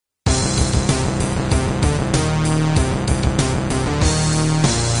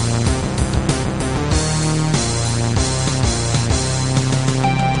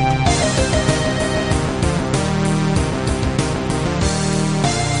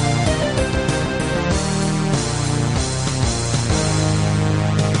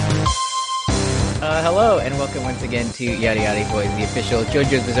Hello, and welcome once again to Yada Yada Boys, the official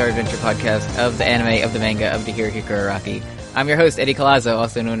JoJo's Bizarre Adventure podcast of the anime, of the manga, of the Hirohiko Araki. I'm your host, Eddie Colazo,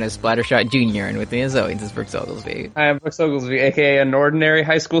 also known as Splattershot Jr., and with me as always is Brooks Oglesby. I am Brooks Oglesby, aka an ordinary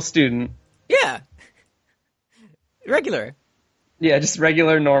high school student. Yeah. Regular. Yeah, just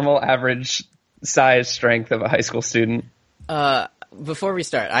regular, normal, average size strength of a high school student. Before we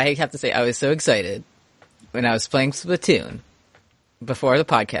start, I have to say I was so excited when I was playing Splatoon before the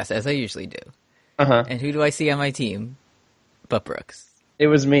podcast, as I usually do. Uh-huh. And who do I see on my team but Brooks? It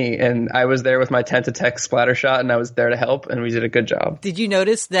was me, and I was there with my Tentatek Splattershot, and I was there to help, and we did a good job. Did you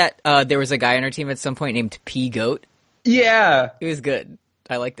notice that there was a guy on our team at some point named P-Goat? Yeah! It was good.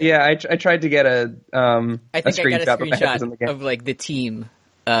 I liked it. Yeah, I tried to get a screenshot, I got a screenshot of like the team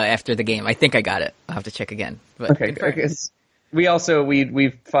after the game. I think I got it. I'll have to check again. But okay. We also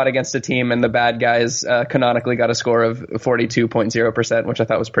we fought against a team, and the bad guys canonically got a score of 42.0%, which I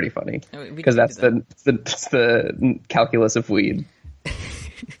thought was pretty funny because that's the calculus of weed.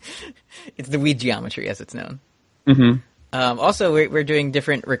 It's the weed geometry, as it's known. Mm-hmm. Also, we're doing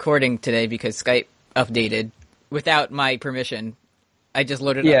different recording today because Skype updated without my permission. I just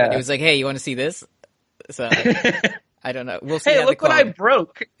loaded it up and it was like, hey, you want to see this? So, I don't know. We'll see. Hey, look what I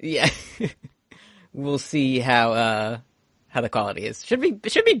broke. Yeah. We'll see how the quality is.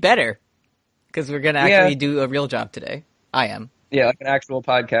 It should be better because we're going to actually do a real job today. I am. Yeah, like an actual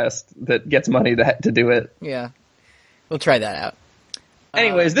podcast that gets money to do it. Yeah. We'll try that out.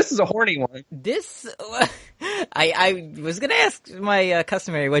 Anyways, this is a horny one. This, I was going to ask my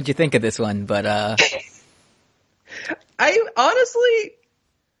customary what'd you think of this one, but I honestly,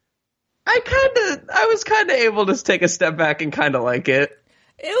 I was kind of able to take a step back and kind of like it.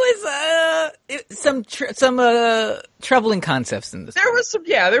 It was some troubling concepts in this.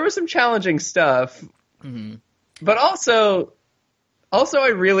 There was some challenging stuff, but also I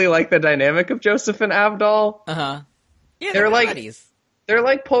really like the dynamic of Joseph and Avdol. Yeah, they're like buddies. They're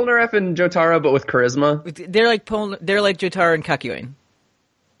like Polnareff and Jotaro, but with charisma. They're like Jotaro and Kakyoin.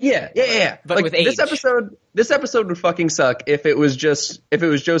 Yeah. But like, with age. This episode would fucking suck if it was Joseph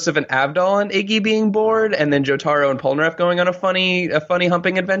and Avdol and Iggy being bored, and then Jotaro and Polnareff going on a funny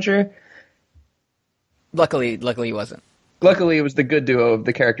humping adventure. Luckily it wasn't. Luckily, it was the good duo of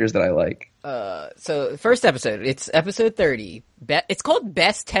the characters that I like. So first episode, it's episode 30. It's called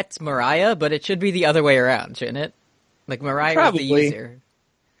Best Tets Mariah, but it should be the other way around, shouldn't it? Like Mariah Probably. is the user.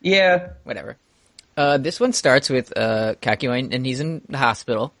 Yeah. Whatever. This one starts with Kakyoin, and he's in the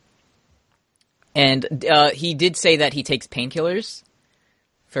hospital. And he did say that he takes painkillers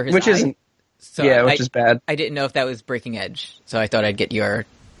for his eye. Which is bad. I didn't know if that was Breaking Edge, so I thought I'd get your...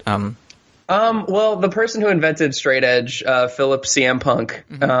 Well, the person who invented straight edge, Philip CM Punk,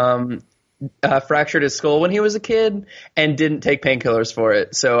 fractured his skull when he was a kid and didn't take painkillers for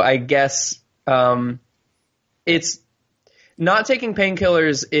it. So I guess it's not taking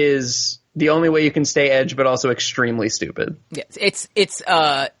painkillers is the only way you can stay edge, but also extremely stupid. Yes, it's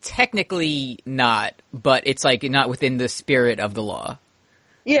technically not, but it's like not within the spirit of the law.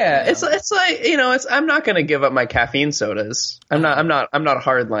 Yeah, it's like, I'm not going to give up my caffeine sodas. I'm not a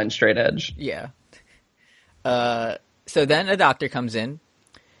hardline straight edge. Yeah. So then a doctor comes in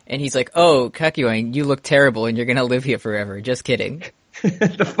and he's like, "Oh, Kakyoin, you look terrible and you're going to live here forever." Just kidding.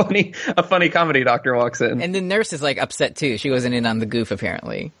 A funny comedy doctor walks in. And the nurse is like upset too. She wasn't in on the goof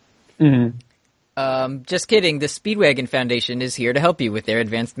apparently. Mm-hmm. Just kidding. The Speedwagon Foundation is here to help you with their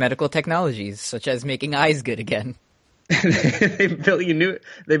advanced medical technologies, such as making eyes good again. They built you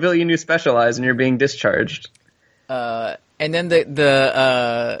new special eyes, and you're being discharged. And then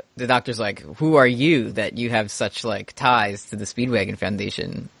the doctor's like, "Who are you that you have such like ties to the Speedwagon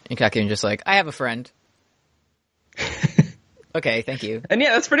Foundation?" And Kakyoin's just like, "I have a friend." Okay, thank you. And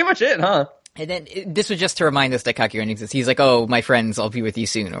yeah, that's pretty much it, huh? And then this was just to remind us that Kakyoin exists. He's like, "Oh, my friends, I'll be with you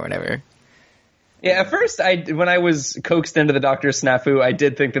soon," or whatever. Yeah, at first, when I was coaxed into the doctor's snafu, I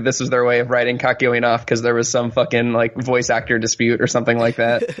did think that this was their way of writing Kakyoin off because there was some fucking like voice actor dispute or something like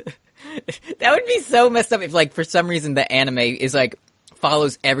that. That would be so messed up if, like, for some reason the anime is like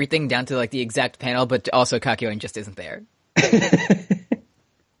follows everything down to like the exact panel, but also Kakyoin just isn't there.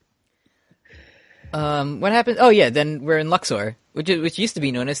 What happened? Oh yeah, then we're in Luxor, which used to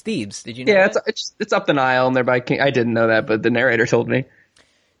be known as Thebes. Did you know? Yeah, that? it's up the Nile and they're by King. I didn't know that, but the narrator told me.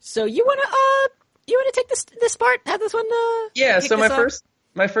 So you wanna take this part? Have this one? Yeah. So my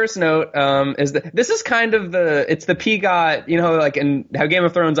first note is that this is kind of it's the Peagot, like in how Game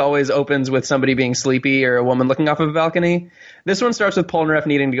of Thrones always opens with somebody being sleepy or a woman looking off of a balcony. This one starts with Polnareff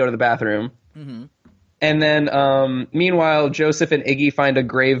needing to go to the bathroom. Mm-hmm. And then meanwhile, Joseph and Iggy find a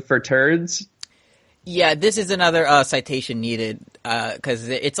grave for turds. Yeah, this is another citation needed, because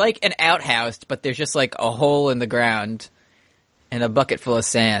it's like an outhouse, but there's just like a hole in the ground and a bucket full of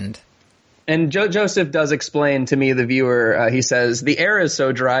sand. And Joseph does explain to me, the viewer, he says, the air is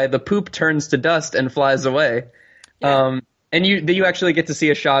so dry, the poop turns to dust and flies away. Yeah. And you actually get to see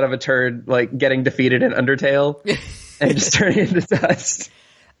a shot of a turd, like, getting defeated in Undertale and just turning into dust.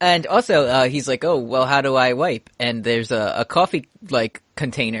 And also, he's like, oh, well, how do I wipe? And there's a coffee, like,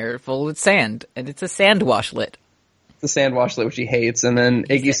 container full with sand, and it's a sand washlet. The sand washlet, which he hates, and then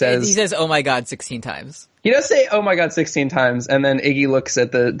Iggy says... He says, oh my god, 16 times. He does say, oh my god, 16 times, and then Iggy looks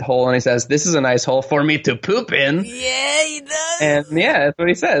at the hole and he says, this is a nice hole for me to poop in. Yeah, he does! And yeah, that's what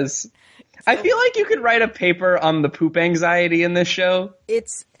he says. I feel like you could write a paper on the poop anxiety in this show.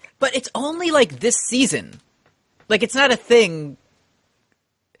 But it's only, like, this season. Like, it's not a thing...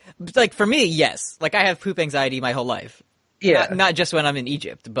 Like, for me, yes. Like, I have poop anxiety my whole life. Yeah. Not just when I'm in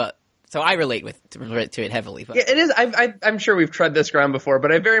Egypt, but... So I relate to it heavily. But. Yeah, it is. I'm sure we've tread this ground before,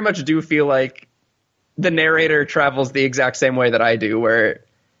 but I very much do feel like the narrator travels the exact same way that I do, where...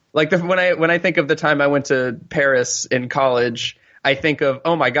 Like, when I think of the time I went to Paris in college, I think of,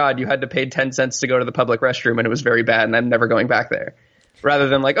 oh my god, you had to pay 10 cents to go to the public restroom and it was very bad and I'm never going back there. Rather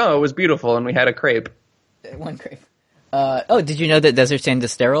than like, oh, it was beautiful and we had a crepe. One crepe. Did you know that desert sand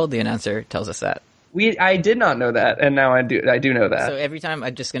is sterile? The announcer tells us that. I did not know that, and now I do know that. So every time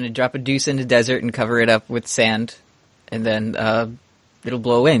I'm just going to drop a deuce in the desert and cover it up with sand, and then it'll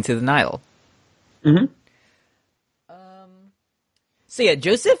blow away into the Nile. Mm-hmm. So yeah,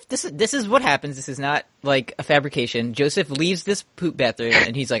 Joseph, this is what happens. This is not like a fabrication. Joseph leaves this poop bathroom,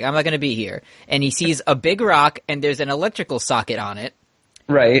 and he's like, I'm not going to be here. And he sees a big rock, and there's an electrical socket on it.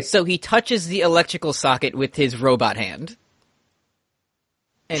 Right. So he touches the electrical socket with his robot hand.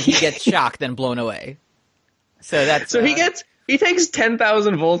 And he gets shocked and blown away. So he takes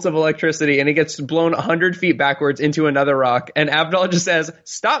 10,000 volts of electricity and he gets blown 100 feet backwards into another rock. And Abdal just says,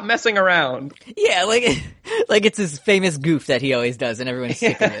 stop messing around. Yeah, like it's his famous goof that he always does and everyone's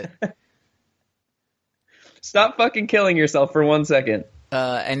sick of it. Stop fucking killing yourself for 1 second.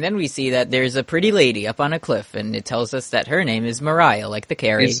 And then we see that there's a pretty lady up on a cliff, and it tells us that her name is Mariah, like the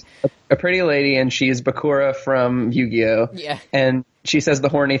Carrie. She's a pretty lady, and she's Bakura from Yu-Gi-Oh! Yeah. And she says the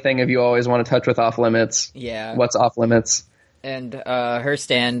horny thing of you always want to touch with off limits. Yeah. What's off limits? And her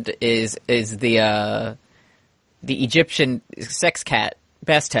stand is the Egyptian sex cat,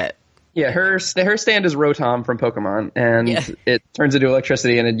 Bastet. Yeah, her stand is Rotom from Pokemon, and it turns into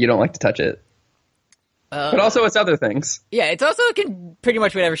electricity, and you don't like to touch it. But also it's other things. Yeah, it's also can pretty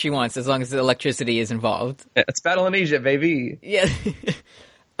much whatever she wants as long as the electricity is involved. Yeah, it's Battle in Egypt, baby. Yeah.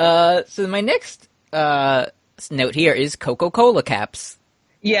 So my next note here is Coca-Cola caps.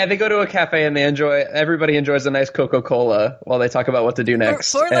 Yeah, they go to a cafe and everybody enjoys a nice Coca-Cola while they talk about what to do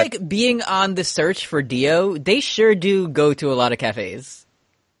next. For like being on the search for Dio, they sure do go to a lot of cafes.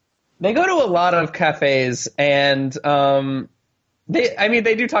 They go to a lot of cafes and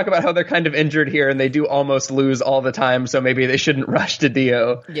they do talk about how they're kind of injured here and they do almost lose all the time, so maybe they shouldn't rush to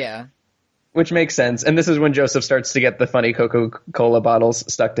Dio. Yeah. Which makes sense. And this is when Joseph starts to get the funny Coca-Cola bottles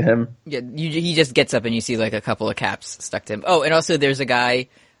stuck to him. Yeah, he just gets up and you see like a couple of caps stuck to him. Oh, and also there's a guy,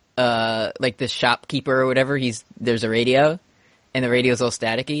 like the shopkeeper or whatever, there's a radio, and the radio's all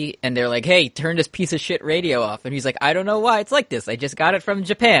staticky, and they're like, hey, turn this piece of shit radio off. And he's like, I don't know why it's like this. I just got it from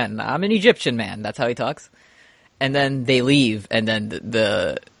Japan. I'm an Egyptian man. That's how he talks. And then they leave, and then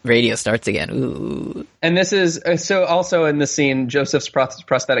the radio starts again. Ooh. And this is, so also in this scene, Joseph's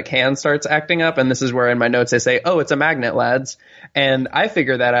prosthetic hand starts acting up, and this is where in my notes I say, oh, it's a magnet, lads. And I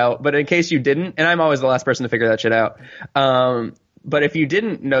figure that out, but in case you didn't, and I'm always the last person to figure that shit out, but if you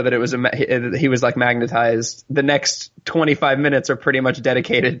didn't know that it was he was like magnetized, the next 25 minutes are pretty much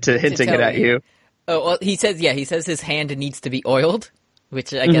dedicated to hinting it at you. Oh, well, he says his hand needs to be oiled,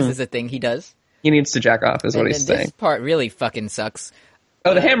 which I guess is a thing he does. He needs to jack off, is what he's saying. This part really fucking sucks.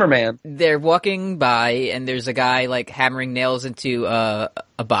 Oh, the hammer man. They're walking by, and there's a guy, like, hammering nails into a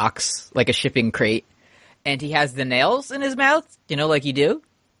box, like a shipping crate. And he has the nails in his mouth, like you do.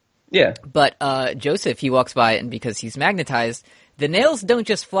 Yeah. But Joseph, he walks by, and because he's magnetized, the nails don't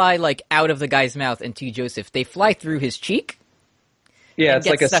just fly, like, out of the guy's mouth into Joseph. They fly through his cheek. Yeah, it's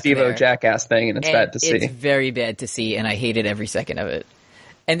like a Steve-O Jackass thing, and it's bad to see. It's very bad to see, and I hated every second of it.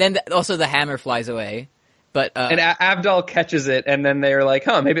 And then also the hammer flies away. But and Abdal catches it, and then they're like,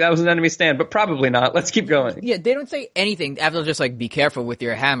 huh, maybe that was an enemy stand, but probably not. Let's keep going. Yeah, they don't say anything. Abdal's just like, be careful with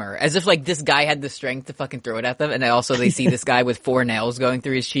your hammer. As if, like, this guy had the strength to fucking throw it at them. And also they see this guy with 4 nails going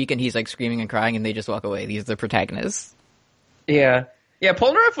through his cheek, and he's, like, screaming and crying, and they just walk away. These are the protagonists. Yeah. Yeah,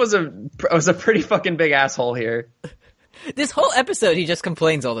 Polnareff was a pretty fucking big asshole here. This whole episode, he just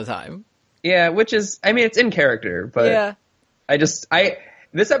complains all the time. Yeah, which is, I mean, it's in character, but Yeah.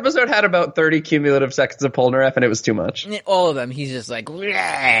 this episode had about 30 cumulative seconds of Polnareff, and it was too much. And all of them, he's just like,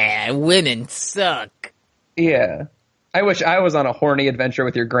 "Rah, women suck." Yeah. I wish I was on a horny adventure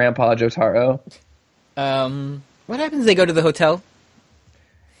with your grandpa, Jotaro. What happens? They go to the hotel?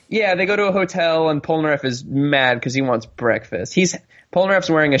 Yeah, they go to a hotel, and Polnareff is mad because he wants breakfast. Polnareff's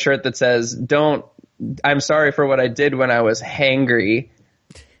wearing a shirt that says, I'm sorry for what I did when I was hangry.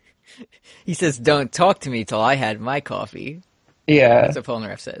 He says, "Don't talk to me till I had my coffee." Yeah. That's what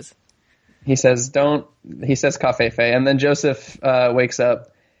Polnareff says. He says cafefe, and then Joseph wakes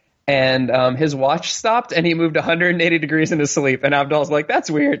up, and his watch stopped, and he moved 180 degrees in his sleep, and Abdal's like,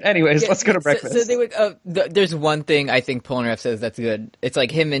 that's weird. Anyways, let's go to breakfast. So they would, there's one thing I think Polnareff says that's good. It's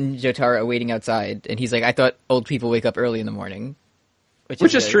like him and Jotaro are waiting outside, and he's like, "I thought old people wake up early in the morning."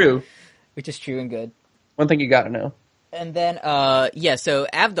 Which is true. Which is true and good. One thing you gotta know. And then, so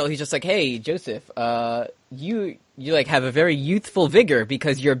Abdul, he's just like, "Hey, Joseph, you like have a very youthful vigor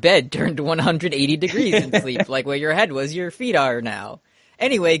because your bed turned 180 degrees in sleep. Like where your head was, your feet are now.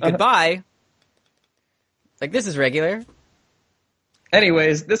 Anyway, goodbye." Like, this is regular.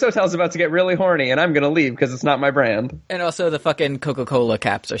 Anyways, this hotel's about to get really horny, and I'm gonna leave because it's not my brand. And also the fucking Coca-Cola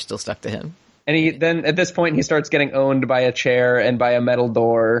caps are still stuck to him. And then at this point, he starts getting owned by a chair and by a metal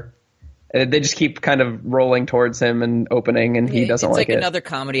door. They just keep kind of rolling towards him and opening, and he doesn't like it. It's like another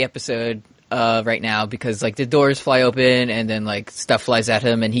comedy episode right now because like the doors fly open and then like stuff flies at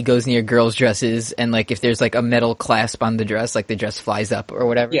him and he goes near girls' dresses and like if there's like a metal clasp on the dress, like the dress flies up or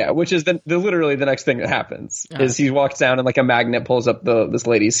whatever. Yeah, which is literally the next thing that happens is he walks down and like a magnet pulls up this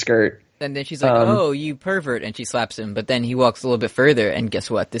lady's skirt. And then she's like, "Oh, you pervert," and she slaps him. But then he walks a little bit further, and guess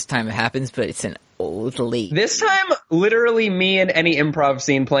what? This time it happens, but it's an old lady. This time, literally, me in any improv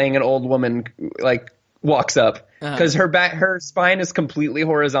scene playing an old woman like walks up because her spine is completely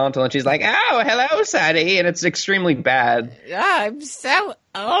horizontal, and she's like, "Oh, hello, Sadie," and it's extremely bad. I'm so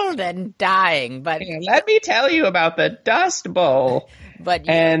old and dying, but let me tell you about the Dust Bowl.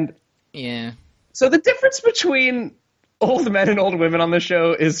 Yeah. So the difference between old men and old women on the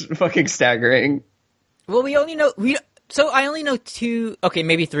show is fucking staggering. Well, I only know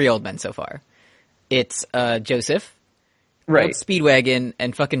maybe 3 old men so far. It's Joseph, right, Old Speedwagon,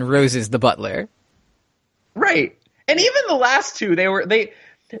 and fucking Roses the butler. Right. And even the last two,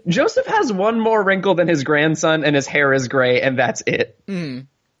 Joseph has one more wrinkle than his grandson and his hair is gray and that's it. Mm.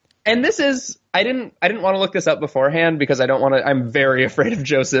 And this is, I didn't want to look this up beforehand because I'm very afraid of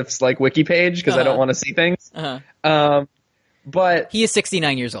Joseph's like wiki page because I don't want to see things. But he is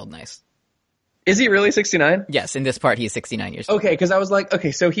 69 years old. Nice. Is he really 69? Yes, in this part he is 69 years old. Okay, because I was like,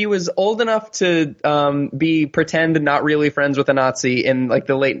 okay, so he was old enough to be pretend not really friends with a Nazi in like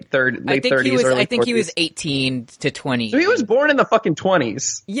the late 30s, I think he was 18 to 20. So he was born in the fucking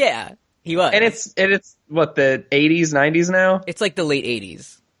 20s. Yeah, he was. And it's what, the 80s, 90s now? It's like the late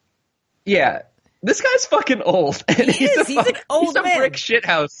 80s. Yeah. This guy's fucking old. He's an old man. He's a brick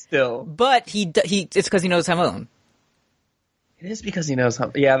shithouse still. But it's because he knows Hamon. It is because he knows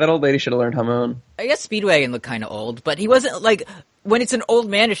Hamon. Yeah, that old lady should have learned Hamon. I guess Speedwagon looked kind of old, but he wasn't like, when it's an old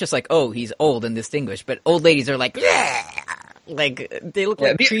man, it's just like, oh, he's old and distinguished. But old ladies are like, yeah! Like, they look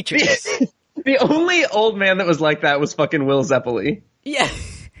like creatures. The only old man that was like that was fucking Will Zeppeli. Yeah.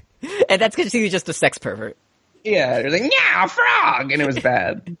 And that's because he was just a sex pervert. Yeah, they're like, yeah, frog! And it was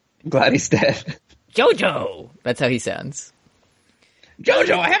bad. I'm glad he's dead. Jojo! That's how he sounds.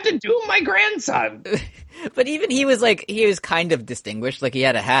 Jojo, I have to do my grandson! But even he was kind of distinguished, like he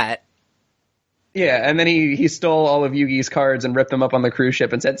had a hat. Yeah, and then he stole all of Yugi's cards and ripped them up on the cruise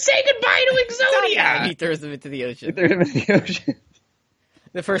ship and said, say goodbye to Exodia! And he throws them into the ocean.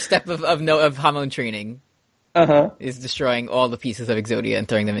 The first step of Hamon training is destroying all the pieces of Exodia and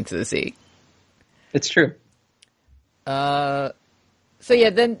throwing them into the sea. It's true. So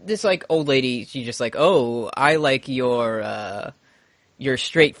yeah, then this like old lady, she's just like, "Oh, I like your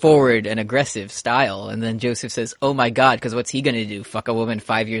straightforward and aggressive style." And then Joseph says, "Oh my god, because what's he gonna do? Fuck a woman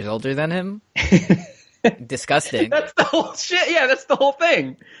 5 years older than him?" Disgusting. That's the whole shit. Yeah, that's the whole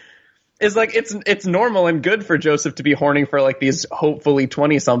thing. Is like it's normal and good for Joseph to be horny for like these hopefully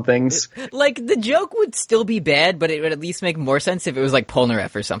 20-somethings. Like the joke would still be bad, but it would at least make more sense if it was like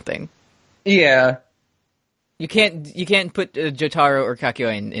Polnareff or something. Yeah. You can't put Jotaro or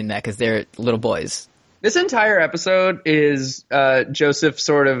Kakyoin in that because they're little boys. This entire episode is Joseph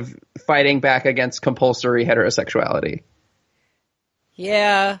sort of fighting back against compulsory heterosexuality.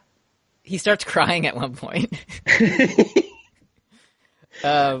 Yeah. He starts crying at one point.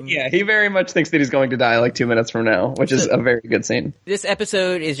 Yeah, he very much thinks that he's going to die like 2 minutes from now, which is a very good scene. This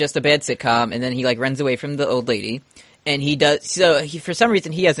episode is just a bad sitcom, and then he like runs away from the old lady, and for some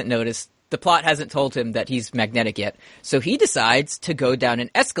reason he hasn't noticed the plot hasn't told him that he's magnetic yet. So he decides to go down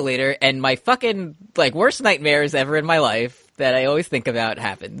an escalator, and my fucking, like, worst nightmares ever in my life that I always think about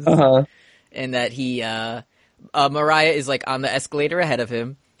happens. Uh-huh. And that he, Mariah is, like, on the escalator ahead of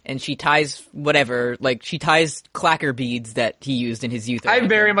him, and she ties whatever, like, she ties clacker beads that he used in his youth. I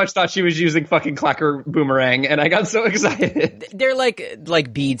very much thought she was using fucking clacker boomerang, and I got so excited. They're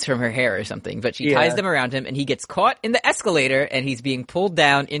like beads from her hair or something, but she ties them around him, and he gets caught in the escalator, and he's being pulled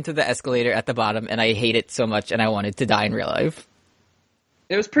down into the escalator at the bottom, and I hate it so much, and I wanted to die in real life.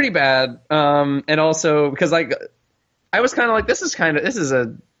 It was pretty bad, and also, because, like, I was kind of like, this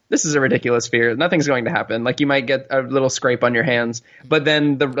is a ridiculous fear. Nothing's going to happen. Like, you might get a little scrape on your hands, but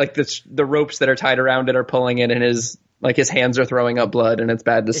then the ropes that are tied around it are pulling it, and his hands are throwing up blood, and it's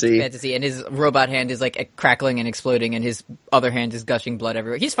bad to see. It's bad to see, and his robot hand is like crackling and exploding, and his other hand is gushing blood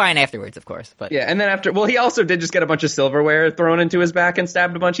everywhere. He's fine afterwards, of course, but yeah. And then he also did just get a bunch of silverware thrown into his back and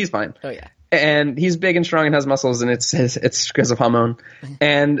stabbed a bunch. He's fine. Oh yeah. And he's big and strong and has muscles, and it's because of Hamon.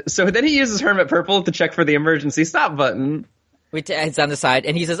 And so then he uses Hermit Purple to check for the emergency stop button. It's on the side,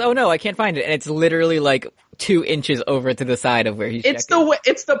 and he says, "Oh no, I can't find it." And it's literally like 2 inches over to the side of where he's checking.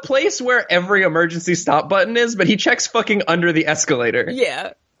 It's the place where every emergency stop button is, but he checks fucking under the escalator.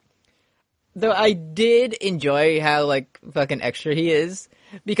 Yeah. Though I did enjoy how, like, fucking extra he is,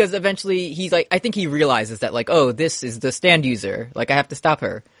 because eventually he's like, I think he realizes that, like, oh, this is the stand user. Like, I have to stop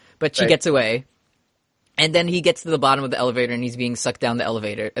her. But she gets away. And then he gets to the bottom of the elevator, and he's being sucked down the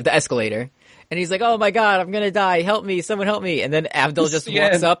escalator. And he's like, oh my god, I'm gonna die, help me, someone help me. And then Avdol just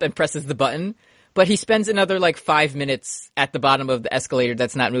walks up and presses the button. But he spends another, like, 5 minutes at the bottom of the escalator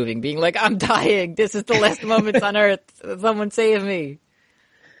that's not moving, being like, I'm dying, this is the last moments on Earth, someone save me.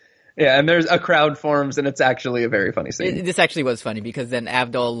 Yeah, and there's a crowd forms, and it's actually a very funny scene. This actually was funny, because then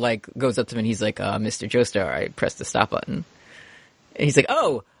Avdol, like, goes up to him, and he's like, Mr. Joestar, I pressed the stop button. And he's like,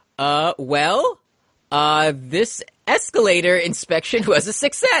 this escalator inspection was a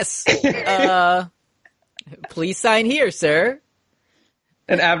success. Please sign here, sir.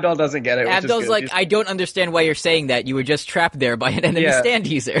 And Avdol doesn't get it. Avdol's like, I don't understand why you're saying that. You were just trapped there by an enemy stand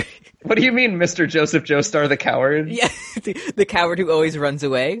user. What do you mean, Mr. Joseph Joestar, the coward? Yeah, the coward who always runs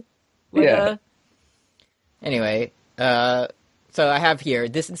away. But, anyway, so I have here,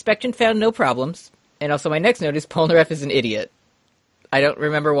 this inspection found no problems. And also my next note is Polnareff is an idiot. I don't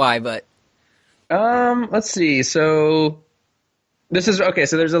remember why, but... let's see. So this is okay.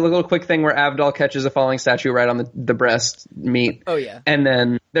 So there's a little quick thing where Avdol catches a falling statue right on the breast meat. Oh yeah. And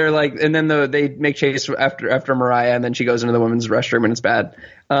then they're like, and then they make chase after Mariah, and then she goes into the women's restroom, and it's bad.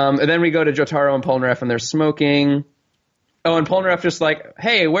 And then we go to Jotaro and Polnareff, and they're smoking. Oh, and Polnareff just like,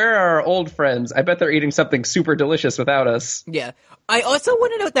 hey, where are our old friends? I bet they're eating something super delicious without us. Yeah. I also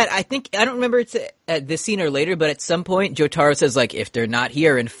want to note that I don't remember it's at this scene or later, but at some point Jotaro says, like, if they're not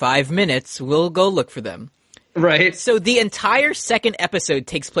here in 5 minutes, we'll go look for them. Right. So the entire second episode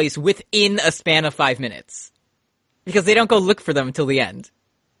takes place within a span of 5 minutes. Because they don't go look for them until the end.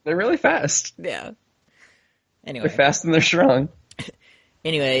 They're really fast. Yeah. Anyway. They're fast and they're strong.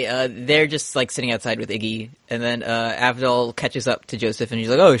 Anyway, they're just, like, sitting outside with Iggy, and then Avdol catches up to Joseph, and she's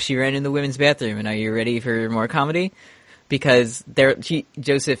like, oh, she ran in the women's bathroom, and are you ready for more comedy? Because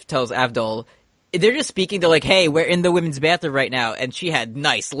Joseph tells Avdol, they're just speaking, they're like, hey, we're in the women's bathroom right now, and she had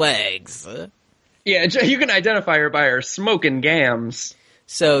nice legs. Yeah, you can identify her by her smoking gams.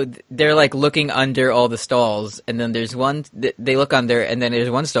 So they're, like, looking under all the stalls, and then there's one, they look under, and then there's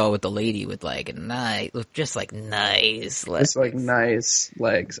one stall with the lady with, like, nice legs. It's like nice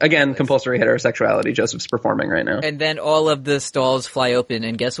legs. Again, compulsory heterosexuality Joseph's performing right now. And then all of the stalls fly open,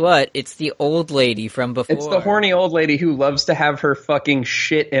 and guess what? It's the old lady from before. It's the horny old lady who loves to have her fucking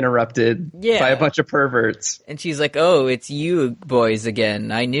shit interrupted by a bunch of perverts. And she's like, oh, it's you boys again.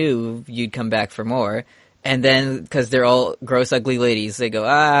 I knew you'd come back for more. And then, because they're all gross, ugly ladies, they go,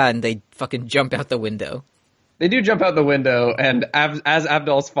 and they fucking jump out the window. They do jump out the window, and as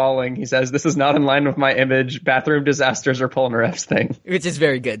Avdol's falling, he says, this is not in line with my image. Bathroom disasters are Polnareff's thing. Which is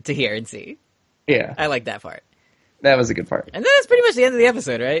very good to hear and see. Yeah. I like that part. That was a good part. And that's pretty much the end of the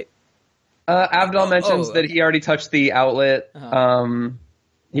episode, right? Avdol mentions that he already touched the outlet.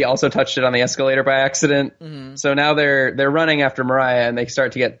 He also touched it on the escalator by accident. Mm-hmm. So now they're running after Mariah, and they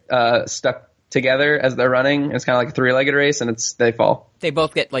start to get stuck together as they're running. It's kind of like a three-legged race, and they fall. They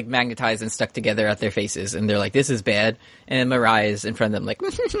both get, like, magnetized and stuck together at their faces, and they're like, this is bad. And Mariah's in front of them like,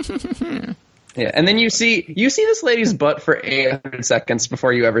 yeah, and then you see this lady's butt for 800 seconds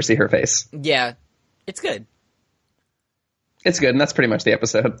before you ever see her face. Yeah. It's good. It's good, and that's pretty much the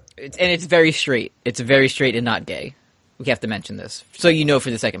episode. It's very straight. It's very straight and not gay. We have to mention this. So you know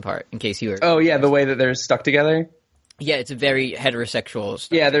for the second part, in case you were... Oh, yeah, the way that they're stuck together? Yeah, it's a very heterosexual.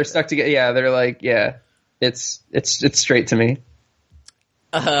 Yeah, they're stuck together. Yeah, they're like, yeah, it's straight to me.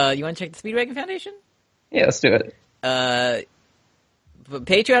 You want to check the Speedwagon Foundation? Yeah, let's do it.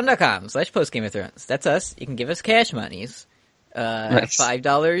 Patreon.com/post Game of Thrones. That's us. You can give us cash monies. Nice. At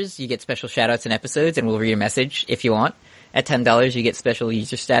 $5, you get special shoutouts in episodes, and we'll read a message if you want. At $10, you get special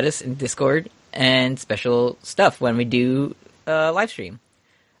user status in Discord and special stuff when we do live stream.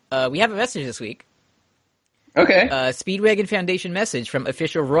 We have a message this week. Okay. Speedwagon Foundation message from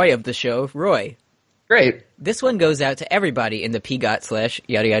official Roy of the show, Roy. Great. This one goes out to everybody in the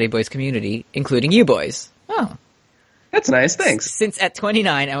PGOT/Yada Yada Boys community, including you boys. Oh. That's nice, thanks. Since at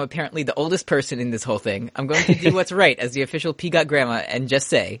 29, I'm apparently the oldest person in this whole thing, I'm going to do what's right as the official PGOT grandma and just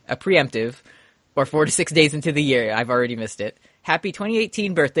say, a preemptive, or 4 to 6 days into the year, I've already missed it. Happy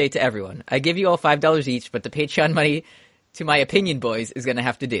 2018 birthday to everyone. I give you all $5 each, but the Patreon money to my opinion boys is going to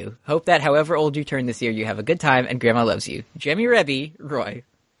have to do. Hope that however old you turn this year, you have a good time and grandma loves you. Jemmy Rebbe, Roy.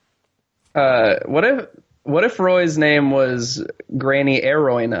 What if Roy's name was Granny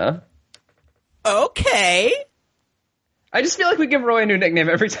Aroina? Okay. I just feel like we give Roy a new nickname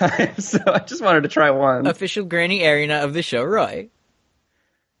every time, so I just wanted to try one. Official Granny Arena of the show, Roy.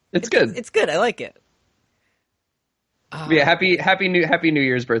 It's good. It's good. I like it. Yeah, happy New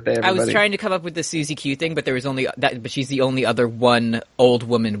Year's birthday, everybody. I was trying to come up with the Susie Q thing, but there was only that. But she's the only other one old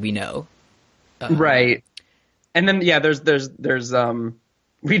woman we know. Right. And then there's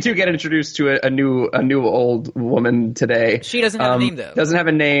we do get introduced to a new old woman today. She doesn't have a name though. Doesn't have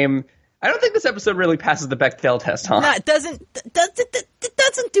a name. I don't think this episode really passes the Bechdel test, huh? No, it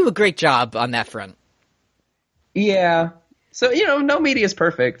doesn't do a great job on that front. Yeah. So, no media is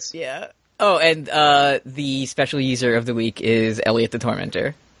perfect. Yeah. Oh, and the special user of the week is Elliot the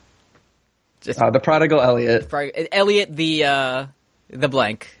Tormentor. The prodigal Elliot. Elliot the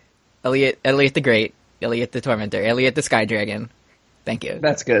blank. Elliot the Great. Elliot the Tormentor. Elliot the Sky Dragon. Thank you.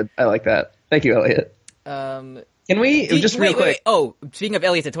 That's good. I like that. Thank you, Elliot. Can we real quick? Wait. Oh, speaking of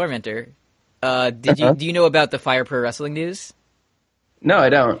Elliot the Tormentor, do you know about the Fire Pro Wrestling news? No, I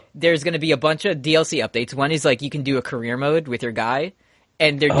don't. There's going to be a bunch of DLC updates. One is like you can do a career mode with your guy,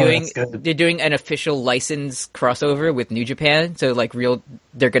 and they're doing an official license crossover with New Japan. So like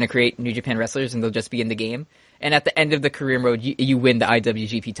they're going to create New Japan wrestlers, and they'll just be in the game. And at the end of the career mode, you win the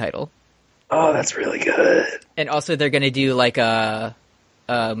IWGP title. Oh, that's really good. And also, they're going to do like a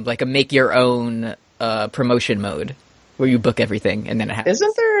make your own promotion mode where you book everything and then it happens.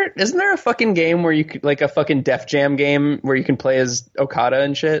 Isn't there a fucking game where you could, like a fucking Def Jam game where you can play as Okada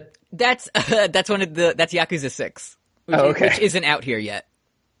and shit? That's Yakuza 6. Which isn't out here yet.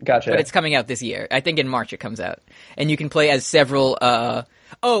 Gotcha. But it's coming out this year. I think in March it comes out. And you can play as several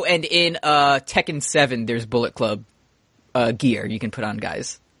and in Tekken 7 there's Bullet Club gear you can put on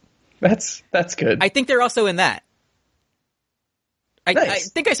guys. That's good. I think they're also in that. Nice. I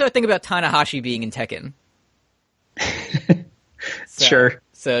think I saw a thing about Tanahashi being in Tekken. Sure.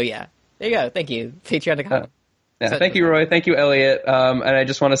 So yeah, there you go. Thank you. Patreon.com. Thank you, Roy. Thank you, Elliot. And I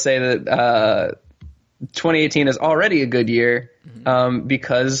just want to say that 2018 is already a good year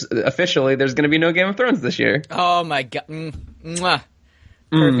because officially there's going to be no Game of Thrones this year. Oh my god! Mwah.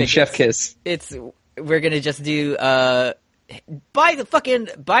 Perfect. Chef kiss. We're gonna just do by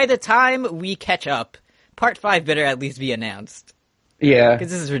the time we catch up, Part 5 better at least be announced. Yeah,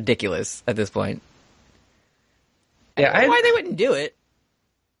 because this is ridiculous at this point. Yeah, I don't know why they wouldn't do it.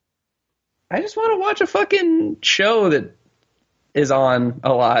 I just want to watch a fucking show that is on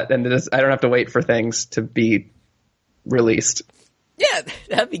a lot, and I don't have to wait for things to be released. Yeah,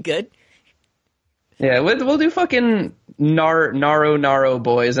 that'd be good. Yeah, we'll do fucking Naro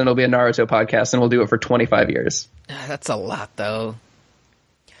Boys, and it'll be a Naruto podcast, and we'll do it for 25 years. That's a lot, though.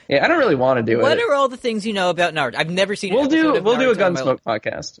 Yeah, I don't really want to do it. What are all the things you know about Naruto? I've never seen. We'll do a Gunsmoke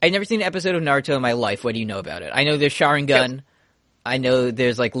podcast. I've never seen an episode of Naruto in my life. What do you know about it? I know there's Sharingan. Yep. I know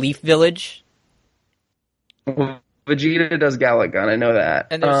there's like Leaf Village. Vegeta does Gallic Gun. I know that.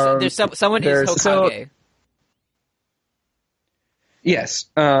 And there's someone is Hokage. Yes,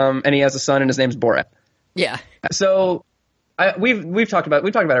 and he has a son, and his name's Borat. Yeah. So we've talked about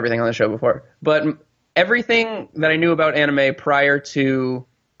everything on the show before, but everything that I knew about anime prior to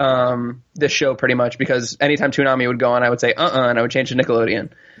this show, pretty much, because anytime Toonami would go on, I would say and I would change to Nickelodeon,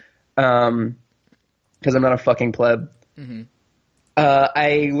 because I'm not a fucking pleb. Mm-hmm.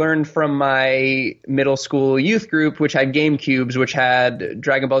 I learned from my middle school youth group, which had GameCubes, which had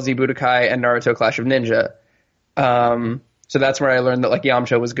Dragon Ball Z Budokai and Naruto Clash of Ninja. So that's where I learned that like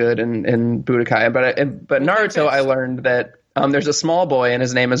Yamcha was good in Budokai. But Naruto, I learned that there's a small boy and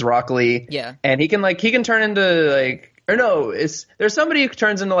his name is Rock Lee. Yeah. And he can turn into there's somebody who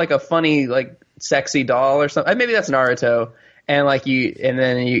turns into like a funny like sexy doll or something. Maybe that's Naruto. And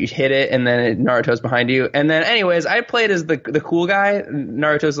then you hit it, and then Naruto's behind you. And then, anyways, I played as the cool guy.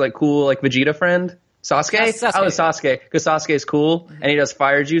 Naruto's like cool, like Vegeta friend. Sasuke? I was Sasuke because Sasuke's cool and he does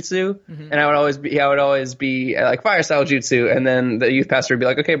fire jutsu, and I would always be like fire style jutsu, and then the youth pastor would be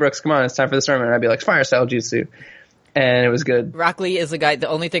like, "Okay, Brooks, come on, it's time for the sermon," and I'd be like, "Fire style jutsu," and it was good. Rock Lee is the guy. The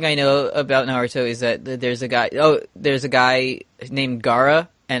only thing I know about Naruto is that there's a guy named Gaara.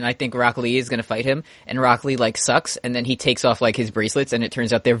 And I think Rock Lee is going to fight him, and Rock Lee like sucks, and then he takes off like his bracelets, and it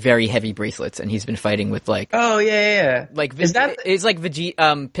turns out they're very heavy bracelets, and he's been fighting with like like it's like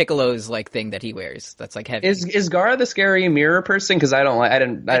Vegeta Piccolo's like thing that he wears that's like heavy. Is Gaara the scary mirror person? Because I don't like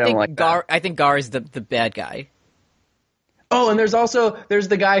that. I think Gaara is the bad guy. Oh, and there's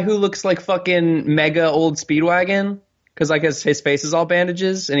the guy who looks like fucking mega old Speedwagon. Because like his face is all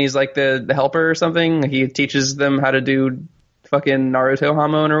bandages, and he's like the helper or something. He teaches them how to do fucking Naruto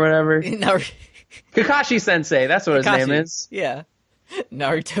Hamon or whatever. Kakashi Sensei, that's what his name is. Yeah.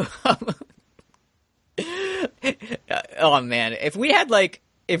 Naruto Hamon. Oh man, if we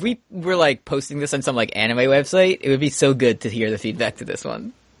were like posting this on some like anime website, it would be so good to hear the feedback to this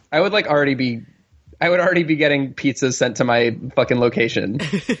one. I would already be getting pizzas sent to my fucking location.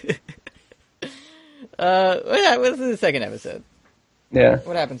 This is the second episode. Yeah.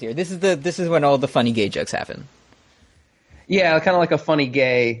 What happens here? This is when all the funny gay jokes happen. Yeah, kind of like a funny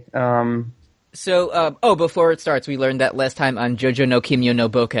gay. So, before it starts, we learned that last time on JoJo no Kimyo no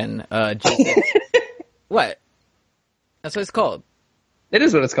Boken, Joseph... What? That's what it's called. It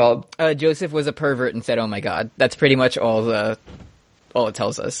is what it's called. Joseph was a pervert and said, "Oh my god." That's pretty much all it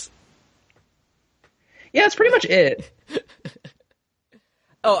tells us. Yeah, that's pretty much it.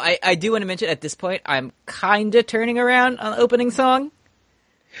 Oh, I do want to mention at this point, I'm kinda turning around on the opening song.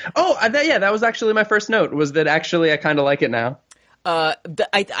 Oh, that was actually my first note, was that actually I kind of like it now.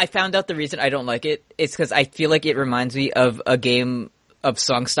 I found out the reason I don't like it. It's because I feel like it reminds me of a game of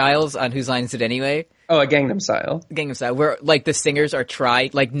song styles on Whose Line Is It Anyway? Oh, a Gangnam Style. Gangnam Style, where like the singers are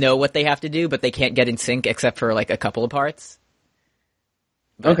know what they have to do, but they can't get in sync except for like a couple of parts.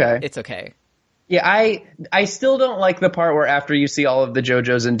 But okay. It's okay. Yeah, I still don't like the part where after you see all of the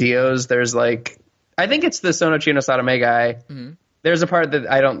JoJos and Dios, there's like, I think it's the Sonochi no Sarame guy. Mm-hmm. There's a part that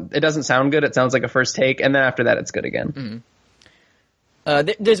it doesn't sound good. It sounds like a first take, and then after that, it's good again.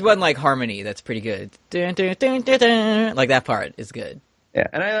 Mm-hmm. There's one like harmony that's pretty good. Dun, dun, dun, dun, dun. Like that part is good. Yeah,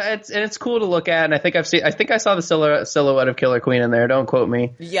 and it's cool to look at, and I think I saw the silhouette of Killer Queen in there. Don't quote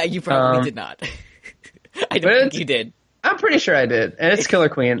me. Yeah, you probably did not. I don't think you did. I'm pretty sure I did, and it's Killer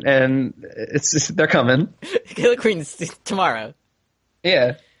Queen, and they're coming. Killer Queen's tomorrow.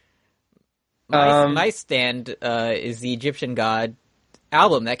 Yeah. My stand is the Egyptian God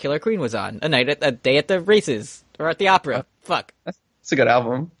album that Killer Queen was on. A day at the races or at the opera. Fuck. That's a good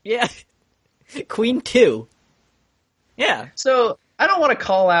album. Yeah. Queen 2. Yeah. So I don't want to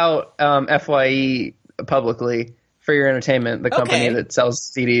call out FYE publicly for your entertainment, the company that sells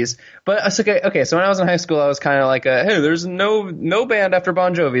CDs. But it's okay. Okay, so when I was in high school, I was kind of like, hey, there's no band after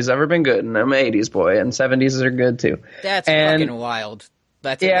Bon Jovi's ever been good, and I'm an 80s boy, and 70s are good too. That's fucking wild.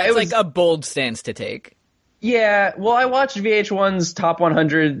 That's like a bold stance to take. Yeah, well, I watched VH1's top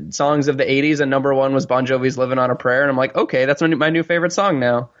 100 songs of the 80s, and number one was Bon Jovi's Living on a Prayer, and I'm like, okay, that's my new favorite song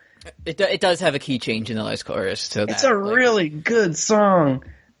now. It does have a key change in the last chorus. So it's a really good song.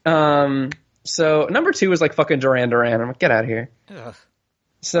 So number two was like fucking Duran Duran. I'm like, get out of here. Ugh.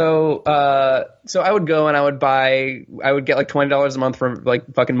 So I would go and I would get like $20 a month for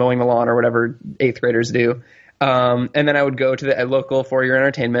like fucking mowing the lawn or whatever 8th graders do. And then I would go to the local For Your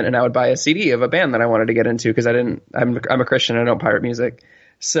Entertainment and I would buy a CD of a band that I wanted to get into because I'm a Christian. I don't pirate music.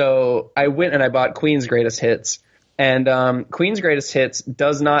 So I went and I bought Queen's Greatest Hits. And Queen's Greatest Hits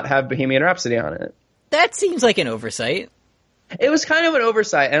does not have Bohemian Rhapsody on it. That seems like an oversight. It was kind of an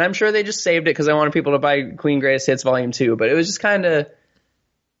oversight, and I'm sure they just saved it because I wanted people to buy Queen Greatest Hits Volume 2, but it was just kind of,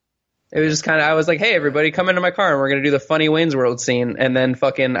 I was like, hey, everybody, come into my car, and we're going to do the funny Wayne's World scene, and then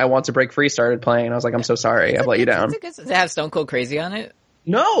fucking I Want to Break Free started playing, and I was like, I'm so sorry, I've let you down. Does it have Stone Cold Crazy on it?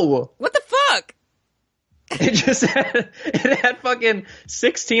 No! What the fuck? It had fucking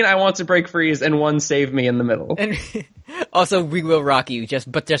 16 I Want to Break Frees and one Save Me in the middle. And also We Will Rock You,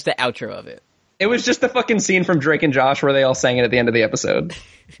 just the outro of it. It was just the fucking scene from Drake and Josh where they all sang it at the end of the episode.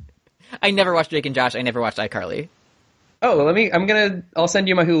 I never watched Drake and Josh. I never watched iCarly. Oh, well, I'll send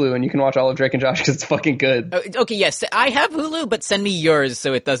you my Hulu and you can watch all of Drake and Josh because it's fucking good. Okay, yes. I have Hulu, but send me yours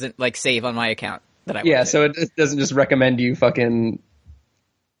so it doesn't, like, save on my account. So it doesn't just recommend you fucking...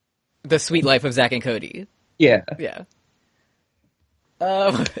 The Sweet Life of Zack and Cody. Yeah. Yeah.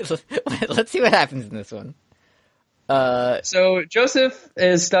 Let's see what happens in this one. So Joseph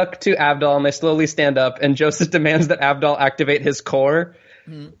is stuck to Avdol, and they slowly stand up, and Joseph demands that Avdol activate his core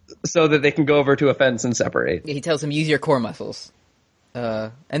so that they can go over to a fence and separate. He tells him, use your core muscles.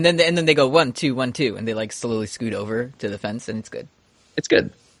 And then they go 1, 2, 1, 2, and they like slowly scoot over to the fence, and it's good. It's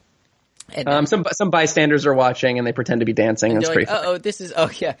good. And, some bystanders are watching, and they pretend to be dancing. It's pretty funny.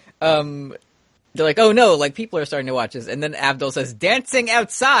 They're like, oh no, like people are starting to watch this. And then Avdol says, dancing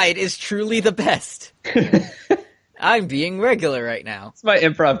outside is truly the best. I'm being regular right now. It's my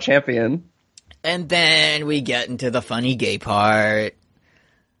improv champion. And then we get into the funny gay part.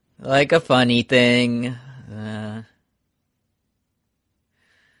 Like a funny thing.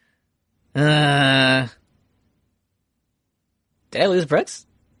 Did I lose Brooks?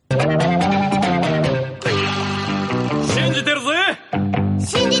 信じてるぜ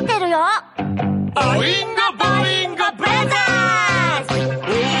信じてるよオインゴボインゴブラザーズ俺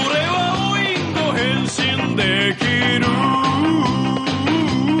はオインゴ変身できる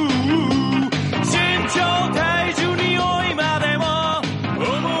身長体重に老いまでも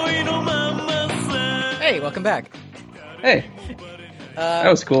思いのまんまさ Hey, welcome back. Hey, that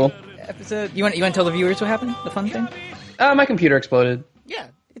was cool. Episode. You want to tell the viewers what happened? The fun thing? My computer exploded. Yeah,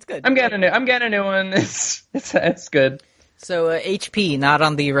 it's good. I'm getting a new one. It's good. So HP not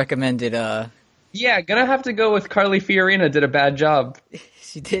on the recommended. Yeah, gonna have to go with Carly Fiorina. Did a bad job.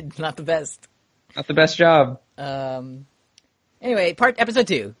 She did not the best. Not the best job. Anyway, episode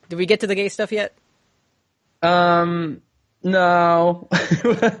 2. Did we get to the gay stuff yet? No.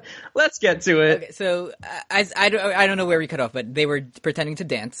 Let's get to it. Okay, so I don't know where we cut off, but they were pretending to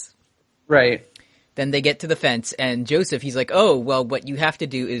dance. Right. Then they get to the fence, and Joseph, he's like, oh, well, what you have to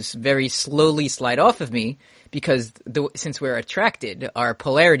do is very slowly slide off of me, because since we're attracted, our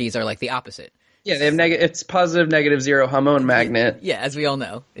polarities are like the opposite. Yeah, they have it's positive, negative, zero hormone magnet. Yeah, as we all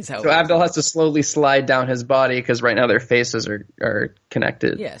know, is how. So Avdol has to slowly slide down his body, because right now their faces are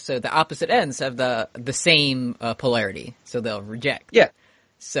connected. Yeah, so the opposite ends have the same polarity, so they'll reject. Yeah.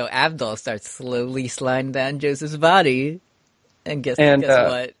 So Avdol starts slowly sliding down Joseph's body, and guess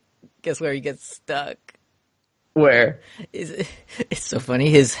what? Guess where he gets stuck? Where? It's so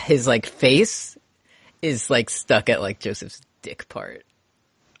funny. His like face is like stuck at like Joseph's dick part.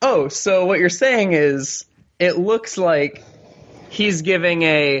 Oh, so what you're saying is it looks like he's giving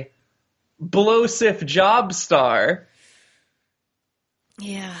a Blowsif job star.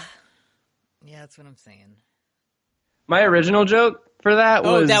 Yeah, that's what I'm saying. My original joke for that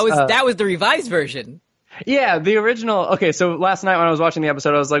was that was the revised version. Yeah, the original. Okay, so last night when I was watching the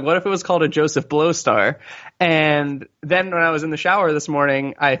episode, I was like, what if it was called a Joseph Blowstar? And then when I was in the shower this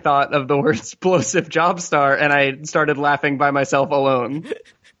morning, I thought of the words Blowsif job star, and I started laughing by myself alone.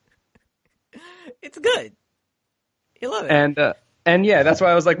 It's good. You love it. And yeah, that's why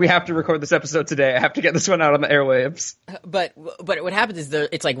I was like, we have to record this episode today. I have to get this one out on the airwaves. But what happens is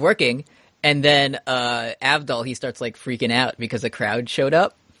it's like working, and then Avdol, he starts like freaking out because the crowd showed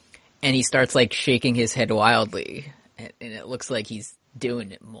up. And he starts, like, shaking his head wildly. And it looks like he's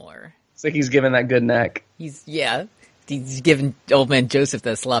doing it more. It's like he's giving that good neck. He's giving old man Joseph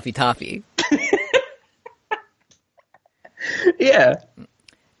the sloppy toppy. Yeah.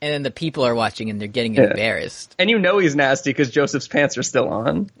 And then the people are watching and they're getting embarrassed. And you know he's nasty because Joseph's pants are still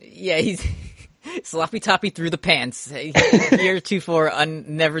on. Yeah, he's sloppy toppy through the pants. Heretofore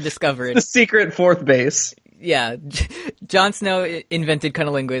never discovered. The secret fourth base. Yeah, Jon Snow invented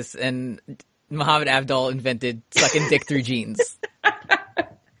cunnilingus, and Muhammad Avdol invented sucking dick through jeans.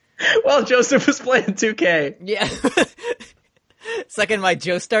 Well, Joseph was playing 2K. Yeah. Sucking my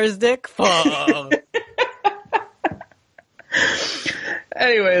Joestar's dick? Fuck.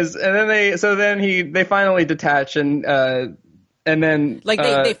 Anyways, and then they finally detach, and then like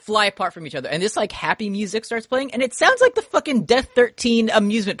they fly apart from each other, and this like happy music starts playing, and it sounds like the fucking Death 13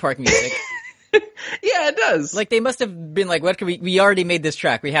 amusement park music. Yeah, it does. Like, they must have been like, what can we already made this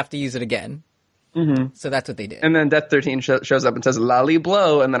track, we have to use it again. Mm-hmm. So that's what they did. And then Death 13 shows up and says, Lolly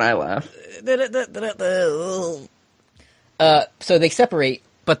blow, and then I laugh. So they separate,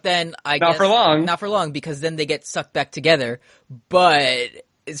 but then Not for long. Not for long, because then they get sucked back together. But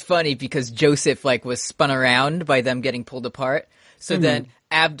it's funny, because Joseph, like, was spun around by them getting pulled apart. So then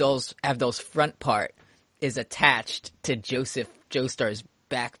Avdol's front part is attached to Joseph Joestar's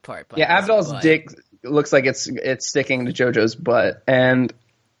back part. Yeah, Avdol's dick looks like it's sticking to JoJo's butt, and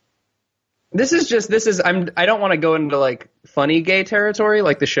I don't want to go into like funny gay territory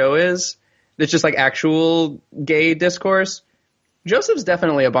like the show is. It's just like actual gay discourse. Joseph's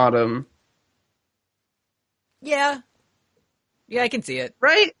definitely a bottom. Yeah, I can see it.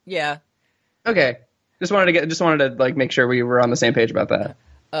 Right? Yeah. Okay. Just wanted to like make sure we were on the same page about that.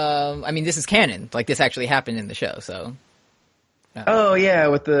 I mean, this is canon. Like, this actually happened in the show, so. Oh yeah,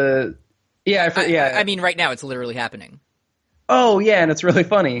 with the I mean, right now it's literally happening. Oh yeah, and it's really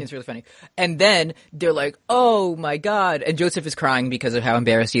funny. It's really funny. And then they're like, "Oh my god!" And Joseph is crying because of how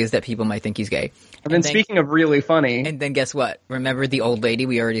embarrassed he is that people might think he's gay. And then speaking of really funny, and then guess what? Remember the old lady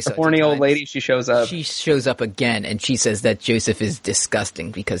we already saw? The horny old lady. She shows up. She shows up again, and she says that Joseph is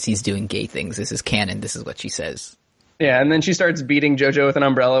disgusting because he's doing gay things. This is canon. This is what she says. Yeah, and then she starts beating Jojo with an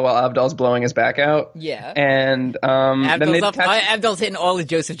umbrella while Avdol's blowing his back out. Yeah. And Avdol's hitting all of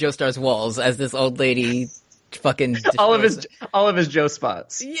Joseph Joestar's walls as this old lady fucking all of his Joe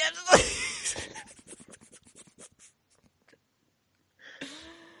spots.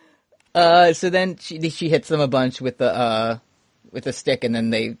 Yeah. So then she hits them a bunch with a stick, and then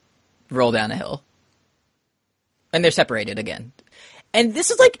they roll down a hill. And they're separated again. And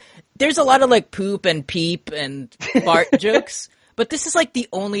this is like, there's a lot of like poop and peep and fart jokes, but this is like the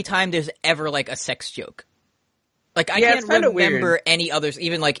only time there's ever like a sex joke. Like, I can't remember any others,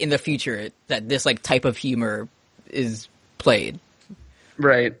 even like in the future, that this like type of humor is played.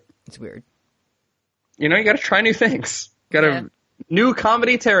 Right. It's weird. You know, you gotta try new things. New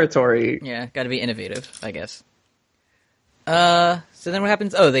comedy territory. Yeah, gotta be innovative, I guess. So then what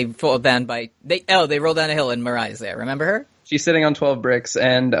happens? Oh, they fall down they roll down a hill and Mirai's there. Remember her? She's sitting on 12 bricks,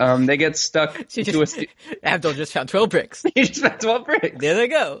 and they get stuck to a... Avdol just found 12 bricks. He just found 12 bricks. There they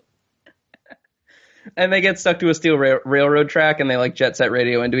go. And they get stuck to a steel railroad track, and they, like, jet set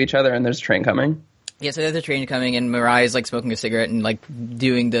radio into each other, and there's a train coming. Yeah, so there's a train coming, and Mirai is, like, smoking a cigarette and, like,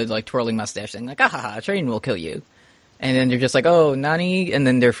 doing the, like, twirling mustache thing. Like, a train will kill you. And then they're just like, oh, nani? And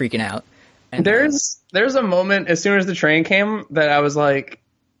then they're freaking out. And there's a moment, as soon as the train came, that I was like...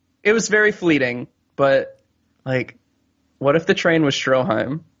 It was very fleeting, but, like... What if the train was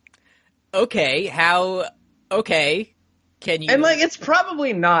Stroheim? Okay, okay, can you... And, like, it's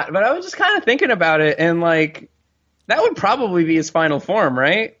probably not, but I was just kind of thinking about it, and, like, that would probably be his final form,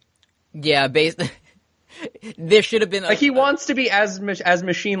 right? Yeah, there should have been... Like, he wants to be as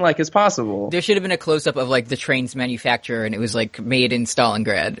machine-like as possible. There should have been a close-up of, like, the train's manufacturer, and it was, like, made in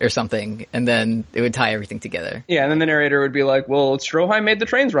Stalingrad or something, and then it would tie everything together. Yeah, and then the narrator would be like, well, Stroheim made the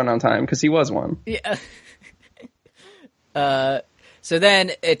trains run on time, because he was one. Yeah. So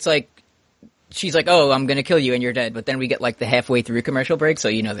then it's like, she's like, oh, I'm gonna kill you and you're dead. But then we get like the halfway through commercial break, so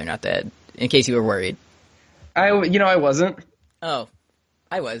you know they're not dead. In case you were worried. I wasn't. Oh,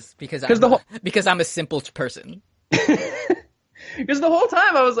 I was because I'm a simple person. Because the whole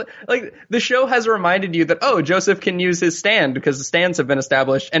time I was like, the show has reminded you that, oh, Joseph can use his stand because the stands have been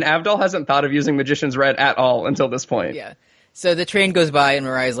established, and Avdol hasn't thought of using Magician's Red at all until this point. Yeah. So the train goes by and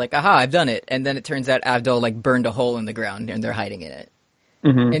Mirai's like, aha, I've done it. And then it turns out Avdol like burned a hole in the ground and they're hiding in it.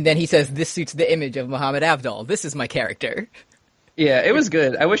 Mm-hmm. And then he says, this suits the image of Muhammad Avdol. This is my character. Yeah, it was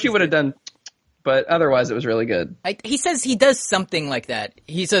good. I wish he would have done, but otherwise it was really good. He says he does something like that.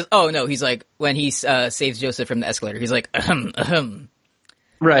 He says, oh no, he's like, when he saves Joseph from the escalator, he's like, ahem.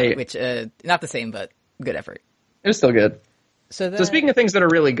 Right. Which, not the same, but good effort. It was still good. So speaking of things that are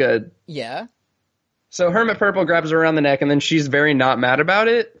really good. Yeah. So Hermit Purple grabs her around the neck, and then she's very not mad about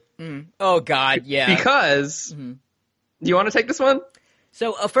it. Mm. Oh, God, yeah. Because... Do you want to take this one?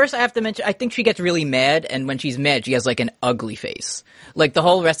 So, first I have to mention, I think she gets really mad, and when she's mad, she has, like, an ugly face. Like, the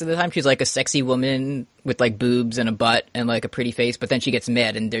whole rest of the time, she's, like, a sexy woman with, like, boobs and a butt and, like, a pretty face, but then she gets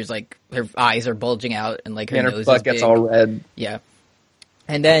mad, and there's, like, her eyes are bulging out, and, like, her nose is big. Her butt gets all red. Yeah.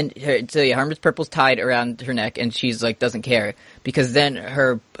 And then, Hermit Purple's tied around her neck, and she's, like, doesn't care, because then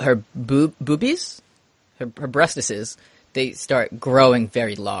her boobies... Her breastises, they start growing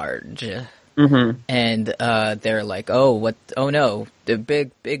very large. Mm-hmm. And they're like, oh no, the big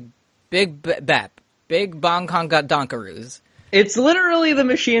bong kong got donkaroos. It's literally the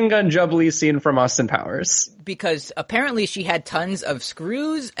machine gun Jubilee scene from Austin Powers. Because apparently she had tons of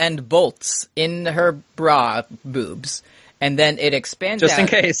screws and bolts in her bra boobs. And then it expands just out in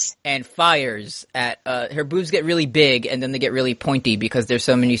case, and fires at her boobs get really big, and then they get really pointy because there's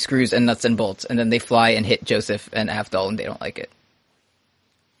so many screws and nuts and bolts, and then they fly and hit Joseph and Avdol, and they don't like it.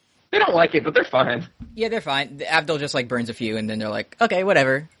 They don't like it, but they're fine. Yeah, they're fine. Avdol just like burns a few, and then they're like, okay,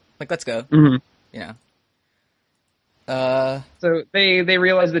 whatever, like let's go. Mm-hmm. You know. So they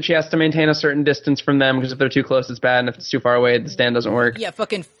realize that she has to maintain a certain distance from them because if they're too close, it's bad, and if it's too far away, the stand doesn't work. Yeah,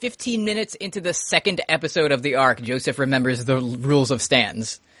 fucking 15 minutes into the second episode of the arc, Joseph remembers the rules of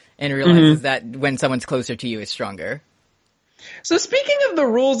stands and realizes that when someone's closer to you, it's stronger. So speaking of the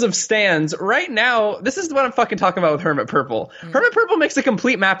rules of stands, right now, this is what I'm fucking talking about with Hermit Purple. Hermit Purple makes a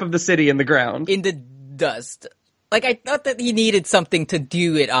complete map of the city in the ground. In the dust. Like, I thought that he needed something to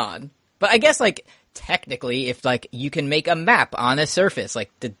do it on. But I guess, like, technically, if like you can make a map on a surface,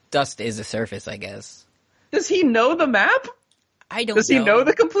 like the dust is a surface, I guess. Does he know the map? I don't Does he know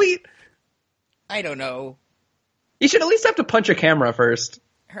the complete? I don't know. You should at least have to punch a camera first.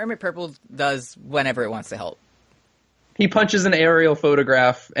 Hermit Purple does whenever it wants to help. He punches an aerial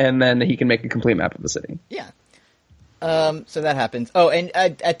photograph, and then he can make a complete map of the city. Yeah. So that happens. Oh, and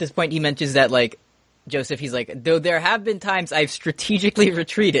at this point he mentions that, like, Joseph, he's like, though there have been times I've strategically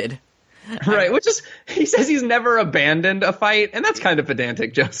retreated. Right, which is, he says he's never abandoned a fight, and that's kind of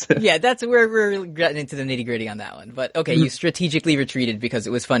pedantic, Joseph. Yeah, that's where we're getting into the nitty-gritty on that one. But, okay, you strategically retreated because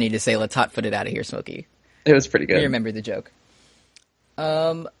it was funny to say, let's hot-foot it out of here, Smokey. It was pretty good. I remember the joke.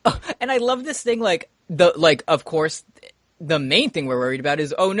 And I love this thing, of course, the main thing we're worried about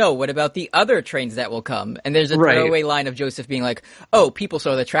is, oh no, what about the other trains that will come? And there's a throwaway line of Joseph being like, oh, people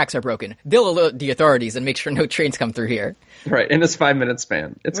saw the tracks are broken. They'll alert the authorities and make sure no trains come through here. Right, in this 5-minute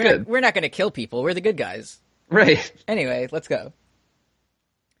span. It's good. We're not going to kill people. We're the good guys. Right. Anyway, let's go.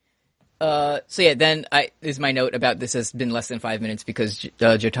 So yeah, then is my note about this has been less than 5 minutes because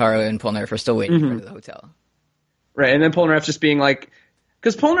Jotaro and Polnareff are still waiting in front of the hotel. Right, and then Polnareff just being like,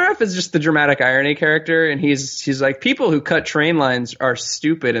 because Polnareff is just the dramatic irony character, and he's like, people who cut train lines are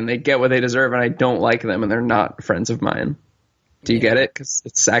stupid, and they get what they deserve, and I don't like them, and they're not friends of mine. Do you get it? Because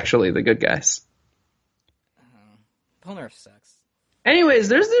it's actually the good guys. Polnareff sucks. Anyways,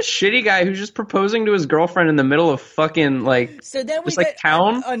 there's this shitty guy who's just proposing to his girlfriend in the middle of fucking, like, so then we just, like,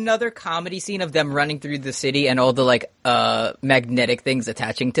 town. Another comedy scene of them running through the city and all the, like, magnetic things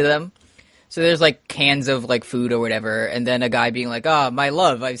attaching to them. So there's, like, cans of, like, food or whatever, and then a guy being like, my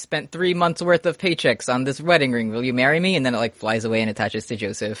love, I've spent 3 months worth of paychecks on this wedding ring. Will you marry me? And then it, like, flies away and attaches to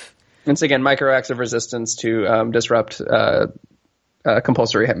Joseph. Once again, micro acts of resistance to disrupt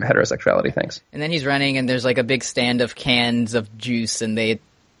compulsory heterosexuality. Thanks. And then he's running, and there's, like, a big stand of cans of juice, and they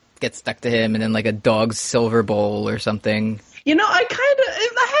get stuck to him, and then, like, a dog's silver bowl or something. You know, I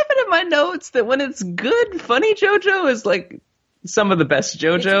have it in my notes that when it's good, funny JoJo is, like, some of the best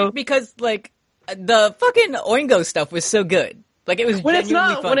JoJo. It's because, like, the fucking Oingo stuff was so good. Like, it was genuinely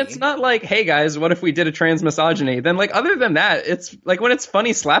funny. When it's not like, hey guys, what if we did a trans misogyny? Then, like, other than that, it's like when it's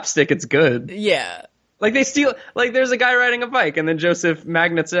funny slapstick, it's good. Yeah. Like, they steal, like, there's a guy riding a bike, and then Joseph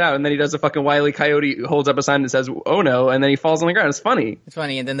magnets it out, and then he does a fucking Wile E. Coyote who holds up a sign that says, oh no, and then he falls on the ground. It's funny. It's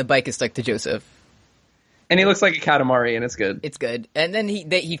funny, and then the bike is stuck to Joseph. And he looks like a Katamari, and it's good. It's good. And then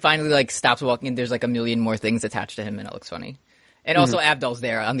he finally, like, stops walking, and there's, like, a million more things attached to him, and it looks funny. And also Abdal's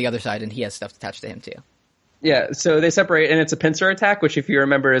there on the other side, and he has stuff attached to him, too. Yeah, so they separate, and it's a pincer attack, which, if you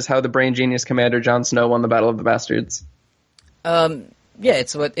remember, is how the brain genius commander Jon Snow won the Battle of the Bastards. Yeah,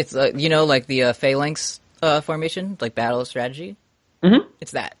 it's like the phalanx formation, like battle strategy. Mm-hmm.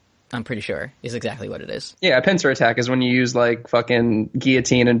 It's that, I'm pretty sure, is exactly what it is. Yeah, a pincer attack is when you use, like, fucking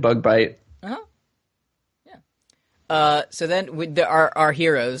guillotine and bug bite. Uh-huh. So then our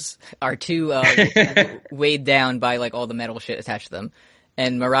heroes are too weighed down by, like, all the metal shit attached to them.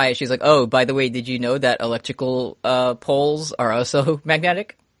 And Mariah, she's like, oh, by the way, did you know that electrical poles are also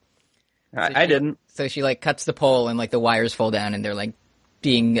magnetic? I didn't. So she, like, cuts the pole and, like, the wires fall down and they're, like,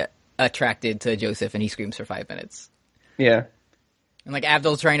 being attracted to Joseph, and he screams for 5 minutes. Yeah. And, like,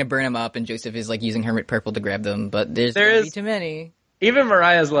 Abdul's trying to burn him up, and Joseph is, like, using Hermit Purple to grab them, but there's gonna be too many. Even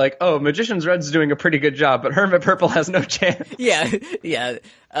Mariah's like, oh, Magician's Red's doing a pretty good job, but Hermit Purple has no chance. Yeah.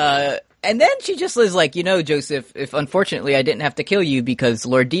 And then she just is like, you know, Joseph, if unfortunately I didn't have to kill you because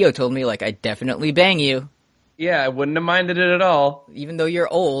Lord Dio told me, like, I'd definitely bang you. Yeah, I wouldn't have minded it at all. Even though you're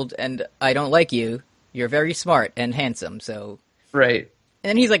old and I don't like you, you're very smart and handsome, so... Right.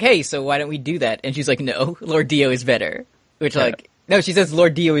 And he's like, hey, so why don't we do that? And she's like, no, Lord Dio is better. Which, no, she says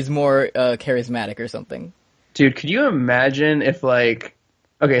Lord Dio is more charismatic or something. Dude, could you imagine if, like...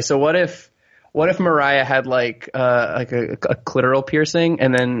 Okay, so what if Mariah had, like a clitoral piercing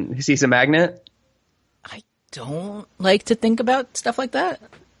and then he sees a magnet? I don't like to think about stuff like that.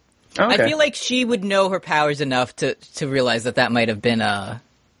 Okay. I feel like she would know her powers enough to realize that might have been a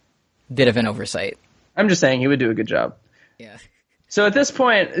bit of an oversight. I'm just saying he would do a good job. Yeah. So at this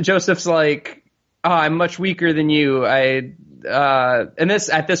point, Joseph's like, oh, I'm much weaker than you. At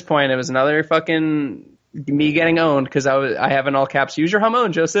this point, it was another fucking... me getting owned because I have in all caps, use your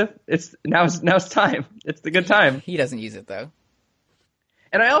hormone, Joseph. It's time. It's the good time. He doesn't use it though.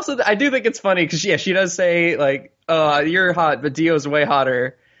 And I do think it's funny because she does say like, you're hot, but Dio's way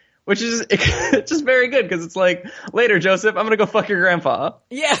hotter, which is just very good because it's like, later, Joseph, I'm gonna go fuck your grandpa.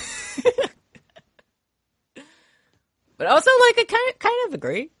 Yeah. But also, like, I kind of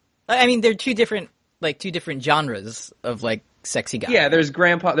agree. I mean, they're two different genres of, like, sexy guy. Yeah, there's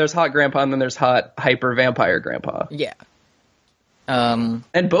hot grandpa, and then there's hot hyper vampire grandpa. Yeah.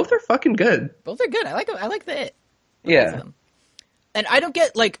 And both are fucking good. Both are good. I like them. I like the It. Yeah. And I don't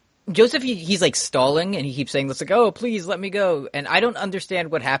get, like, Joseph, he's like stalling and he keeps saying this, like, oh, please let me go. And I don't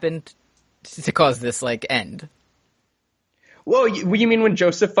understand what happened to cause this, like, end. Whoa, you mean when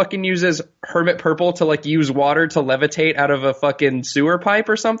Joseph fucking uses Hermit Purple to, like, use water to levitate out of a fucking sewer pipe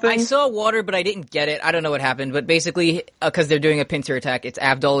or something? I saw water, but I didn't get it. I don't know what happened. But basically, because they're doing a pincer attack, it's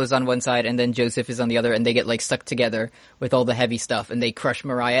Abdul is on one side and then Joseph is on the other, and they get, like, stuck together with all the heavy stuff, and they crush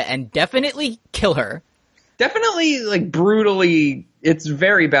Mariah and definitely kill her. Definitely, like, brutally, it's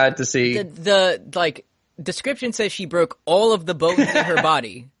very bad to see. The like, description says she broke all of the bones in her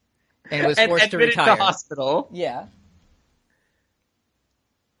body and was forced to admitted retire. to hospital. Yeah.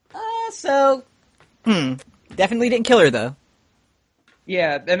 Definitely didn't kill her, though.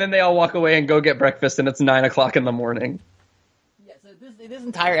 Yeah, and then they all walk away and go get breakfast, and it's 9 o'clock in the morning. Yeah, so this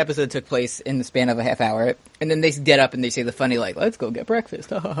entire episode took place in the span of a half hour, and then they get up and they say the funny, like, let's go get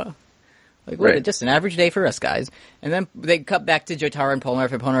breakfast. Like, look, Right. just an average day for us, guys. And then they cut back to Jotaro and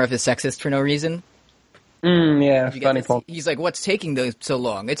Polnareff, and Polnareff is sexist for no reason. Yeah, You get funny this- Paul. He's like, what's taking so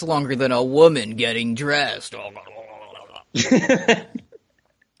long? It's longer than a woman getting dressed.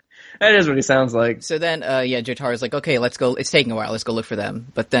 That is what he sounds like. So then, Jotaro's like, okay, let's go. It's taking a while. Let's go look for them.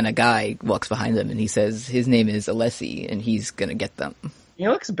 But then a guy walks behind them and he says his name is Alessi and he's gonna get them. He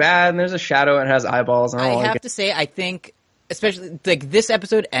looks bad, and there's a shadow and has eyeballs. And I don't I like have it. to say, I think, especially like this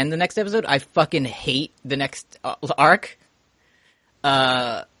episode and the next episode, I fucking hate the next arc.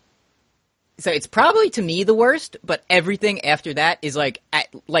 So it's probably to me the worst, but everything after that is like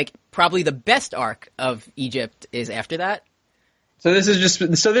probably the best arc of Egypt is after that. So this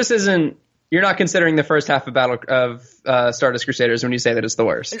isn't. You're not considering the first half of Stardust Crusaders when you say that it's the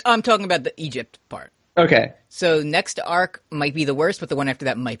worst. I'm talking about the Egypt part. Okay. So next arc might be the worst, but the one after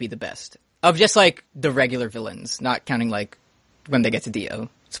that might be the best. Of just like the regular villains, not counting like when they get to Dio.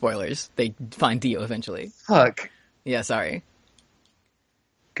 Spoilers. They find Dio eventually. Fuck. Yeah, sorry.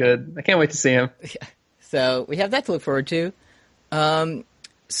 Good. I can't wait to see him. So we have that to look forward to.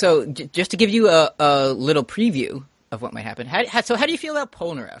 So just to give you a little preview of what might happen. How do you feel about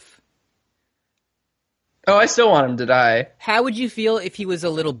Polnareff? Oh, I still want him to die. How would you feel if he was a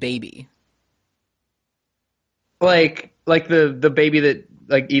little baby? Like the baby that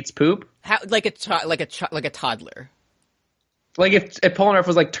like eats poop. How like a toddler? Like if Polnareff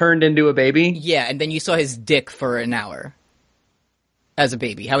was like turned into a baby. Yeah, and then you saw his dick for an hour as a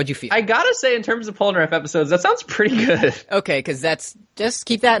baby. How would you feel? I gotta say, in terms of Polnareff episodes, that sounds pretty good. Okay, because that's just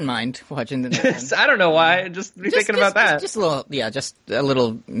keep that in mind watching the next one. I don't know why. Just thinking about that. Just a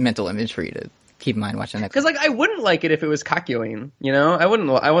little mental image for you to keep in mind watching the next. Because like I wouldn't like it if it was Kakyoin, you know. I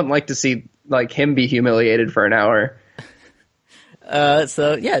wouldn't like to see like him be humiliated for an hour.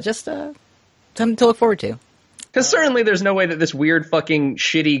 So yeah, just something to look forward to. Because certainly there's no way that this weird fucking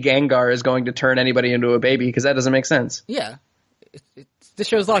shitty Gengar is going to turn anybody into a baby, because that doesn't make sense. Yeah, this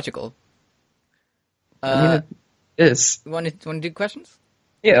show's logical. I mean, it is. Want to do questions?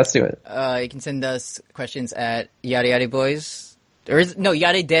 Yeah, let's do it. You can send us questions at yada-yada-boys,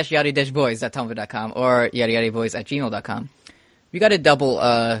 yada-boys.tumblr.com or yada-yada-boys@gmail.com. We got a double,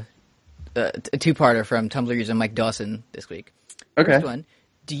 a two-parter from Tumblr user Mike Dawson this week. Okay. First one,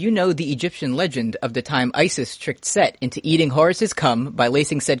 do you know the Egyptian legend of the time Isis tricked Set into eating Horus's cum by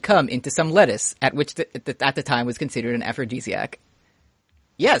lacing said cum into some lettuce, at which at the time was considered an aphrodisiac?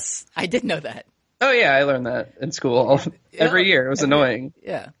 Yes, I did know that. Oh yeah, I learned that in school every year. It was annoying.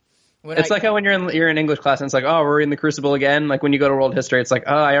 Yeah. It's like how when you're in English class and it's like, oh, we're in the Crucible again. Like when you go to world history, it's like,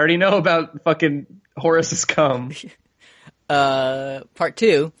 oh, I already know about fucking Horus's cum. Part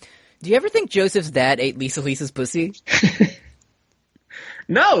two. Do you ever think Joseph's dad ate Lisa's pussy?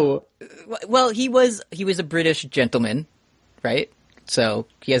 No. Well, he was a British gentleman, right? So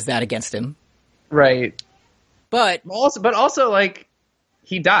he has that against him. Right. But also like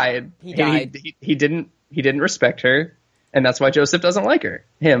he died. He died. He didn't respect her, and that's why Joseph doesn't like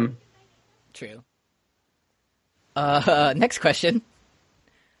him. True. Next question.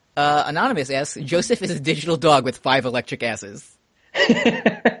 Anonymous asks, Joseph is a digital dog with 5 electric asses.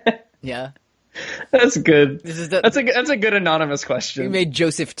 Yeah. That's good. That's a good anonymous We question. made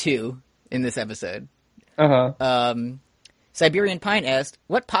Joseph 2 in this episode. Uh-huh. Siberian Pine asked,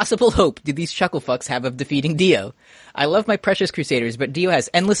 what possible hope do these chucklefucks have of defeating Dio? I love my precious Crusaders, but Dio has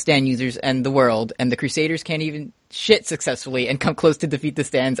endless stand users and the world, and the Crusaders can't even shit successfully and come close to defeat the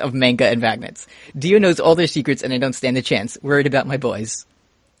stands of Manga and Magnets. Dio knows all their secrets and I don't stand a chance. Worried about my boys.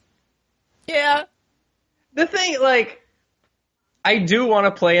 Yeah. The thing, like, I do want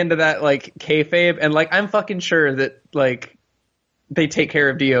to play into that, like, kayfabe, and, like, I'm fucking sure that, like, they take care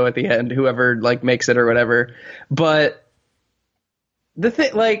of Dio at the end, whoever, like, makes it or whatever. But the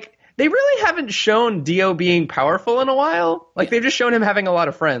thing, like, they really haven't shown Dio being powerful in a while. Like, they've just shown him having a lot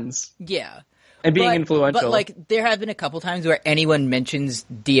of friends Yeah. and being influential. But, like, there have been a couple times where anyone mentions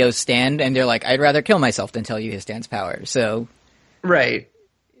Dio's stand, and they're like, I'd rather kill myself than tell you his stand's power. So, right.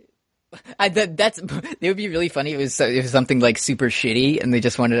 it would be really funny if it was something, like, super shitty, and they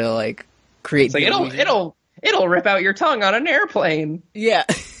just wanted to, like, create... It's like, it'll rip out your tongue on an airplane. Yeah.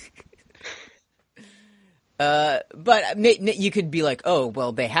 But you could be like, oh,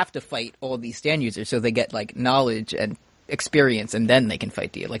 well, they have to fight all these stand users, so they get, like, knowledge and experience, and then they can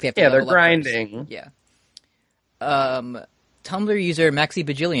fight Dio. Like, they have to they're level up grinding. first. Yeah. Tumblr user Maxi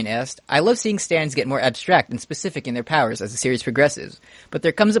Bajillion asked, I love seeing stands get more abstract and specific in their powers as the series progresses, but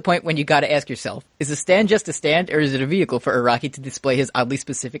there comes a point when you gotta ask yourself, is a stand just a stand, or is it a vehicle for Araki to display his oddly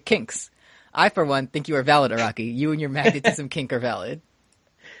specific kinks? I, for one, think you are valid, Araki. You and your magnetism kink are valid.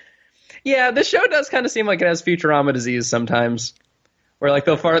 Yeah, the show does kind of seem like it has Futurama disease sometimes. Where, like,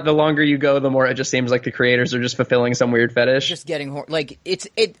 the longer you go, the more it just seems like the creators are just fulfilling some weird fetish. Just getting like,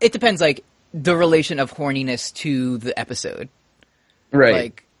 it depends, like, the relation of horniness to the episode. Right.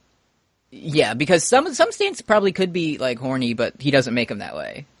 Like, yeah, because some stands probably could be, like, horny, but he doesn't make them that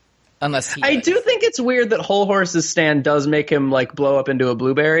way. Unless he I do think it's weird that Whole Horse's stand does make him, like, blow up into a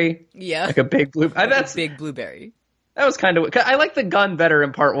blueberry. Yeah. Like a big blue... That's big blueberry. That was kind of... I like the gun better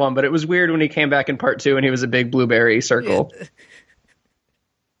in part 1, but it was weird when he came back in part 2 and he was a big blueberry circle. Yeah.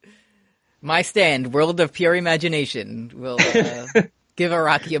 My stand, World of Pure Imagination, will give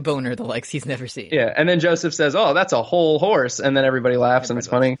Araki a boner the likes he's never seen. Yeah, and then Joseph says, oh, that's a whole horse, and then everybody laughs, and it's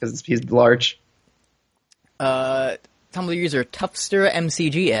funny, because he's large. Tumblr user Toughster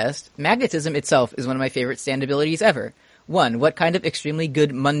MCG asked, magnetism itself is one of my favorite stand abilities ever. 1. What kind of extremely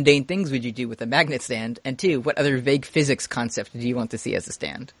good mundane things would you do with a magnet stand? And 2. What other vague physics concept do you want to see as a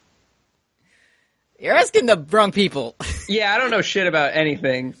stand? You're asking the wrong people. Yeah, I don't know shit about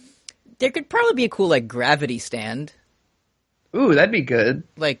anything. There could probably be a cool, like, gravity stand. Ooh, that'd be good.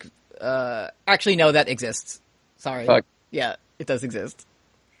 Like, actually, no, that exists. Sorry. Fuck. Yeah, it does exist.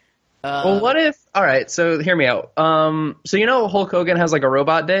 Well, what if... Alright, so hear me out. So you know Hulk Hogan has, like, a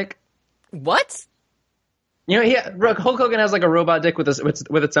robot dick? What? You know, Hulk Hogan has, like, a robot dick with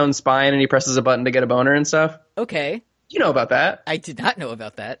its own spine, and he presses a button to get a boner and stuff. Okay. You know about that. I did not know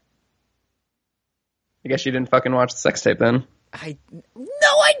about that. I guess you didn't fucking watch the sex tape then. No,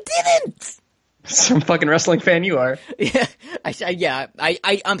 I didn't! Some fucking wrestling fan you are. Yeah,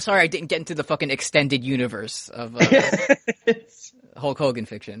 I'm sorry I didn't get into the fucking extended universe of Hulk Hogan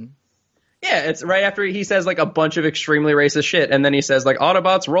fiction. Yeah, it's right after he says, like, a bunch of extremely racist shit, and then he says, like,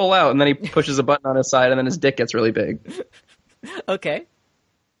 Autobots roll out, and then he pushes a button on his side, and then his dick gets really big. Okay.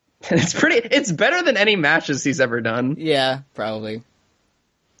 And it's better than any matches he's ever done. Yeah, probably.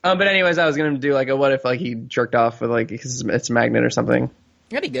 But anyways, I was gonna do, like, a what if, like, he jerked off with, like, it's a magnet or something.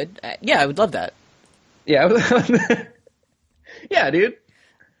 That'd be good. Yeah, I would love that. Yeah. Yeah, dude.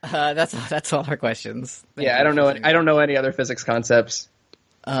 That's all our questions. Yeah, I don't know any other physics concepts.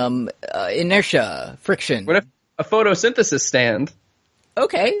 Inertia, friction. What if a photosynthesis stand?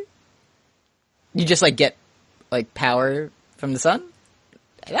 Okay. You just, like, get, like, power from the sun?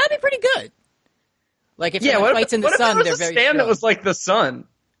 That'd be pretty good. Like, if someone fights in the sun, they're very What if there was a stand that was like the sun?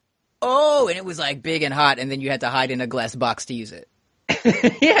 Oh, and it was, like, big and hot, and then you had to hide in a glass box to use it.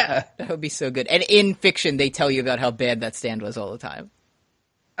 Yeah. That would be so good. And in fiction, they tell you about how bad that stand was all the time.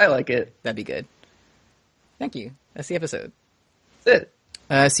 I like it. That'd be good. Thank you. That's the episode. That's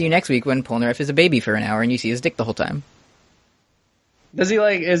it. See you next week when Polnareff is a baby for an hour and you see his dick the whole time. Is it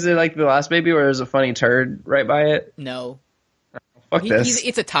like the last baby where there's a funny turd right by it? No. Fuck this.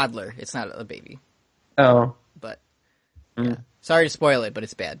 It's a toddler. It's not a baby. Oh. But, yeah. Sorry to spoil it, but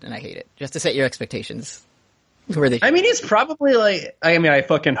it's bad and I hate it. Just to set your expectations. I mean, he's probably like, I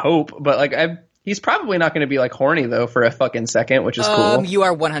fucking hope, but like, he's probably not going to be like horny though for a fucking second, which is cool. You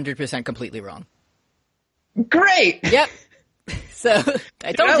are 100% completely wrong. Great! Yep. So,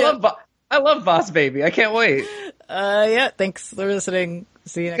 I told you. I love Boss Baby. I can't wait. Yeah, thanks for listening.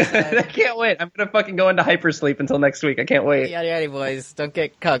 See you next time. I can't wait. I'm going to fucking go into hypersleep until next week. I can't wait. Yada yada, boys. Don't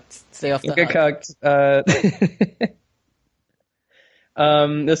get cucked. Stay off the Don't get cucked.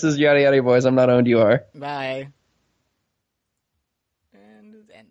 This is Yada Yada Boys. I'm not owned, you are. Bye.